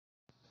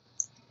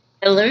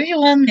Hello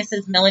everyone, this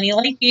is Melanie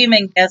Lightbeam,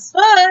 and guess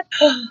what?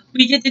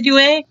 We get to do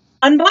a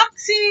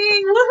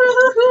unboxing!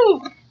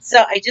 Woohoo!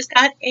 So I just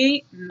got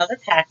another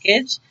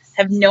package.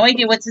 Have no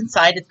idea what's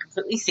inside. It's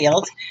completely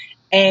sealed.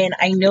 And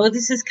I know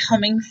this is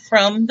coming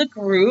from the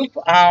group.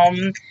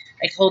 I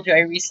told you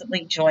I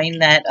recently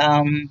joined that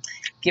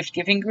gift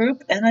giving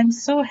group, and I'm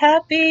so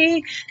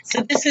happy.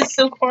 So this is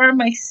so far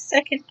my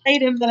second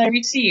item that I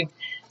received.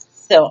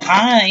 So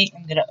I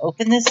am going to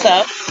open this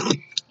up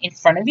in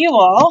front of you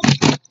all.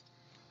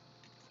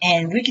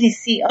 And we're going to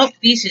see, oh,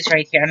 Beast is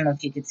right here. I don't know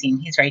if you can see him.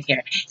 He's right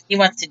here. He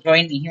wants to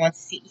join me. He wants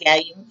to see, yeah,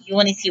 you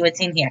want to see what's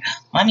in here.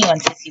 Mommy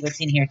wants to see what's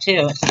in here,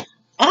 too.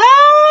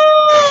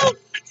 Oh!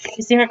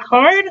 Is there a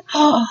card?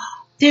 Oh,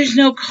 there's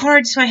no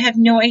card, so I have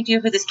no idea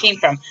who this came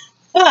from.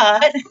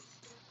 But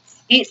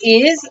it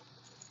is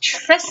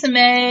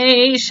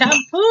Tresemme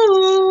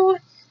shampoo.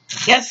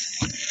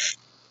 Yes.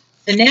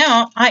 So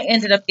now I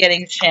ended up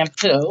getting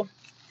shampoo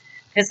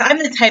because I'm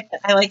the type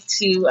that I like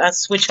to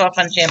switch off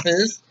on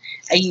shampoos.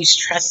 I use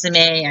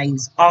Tresemme, I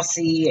use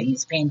Aussie, I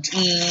use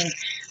Pantene.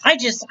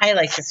 I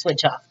like to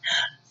switch off.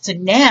 So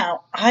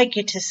now I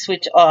get to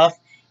switch off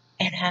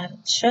and have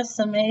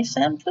Tresemme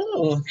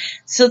shampoo.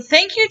 So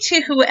thank you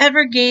to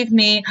whoever gave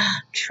me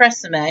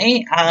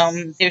Tresemme.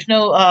 There's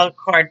no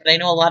card, but I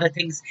know a lot of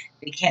things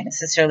they can't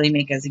necessarily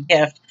make as a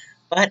gift.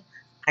 But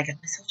I got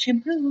myself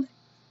shampoo.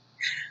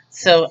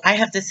 So I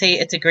have to say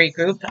it's a great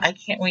group. I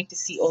can't wait to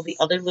see all the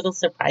other little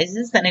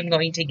surprises that I'm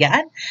going to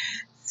get.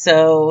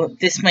 So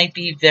this might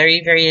be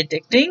very, very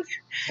addicting.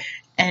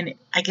 And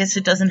I guess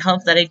it doesn't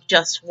help that I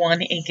just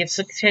won a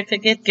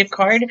gift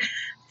card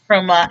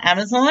from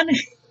Amazon.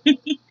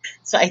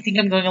 So I think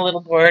I'm going a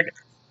little bored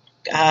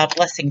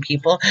blessing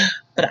people.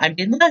 But I'm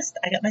being blessed.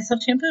 I got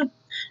myself shampoo.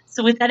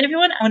 So with that,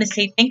 everyone, I want to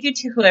say thank you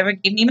to whoever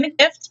gave me my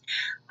gift.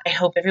 I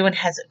hope everyone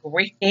has a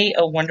great day,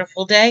 a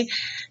wonderful day.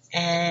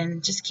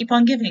 And just keep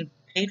on giving.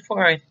 Pay it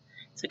forward.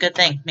 It's a good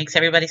thing. Makes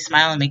everybody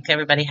smile and makes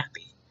everybody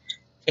happy.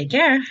 Take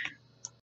care.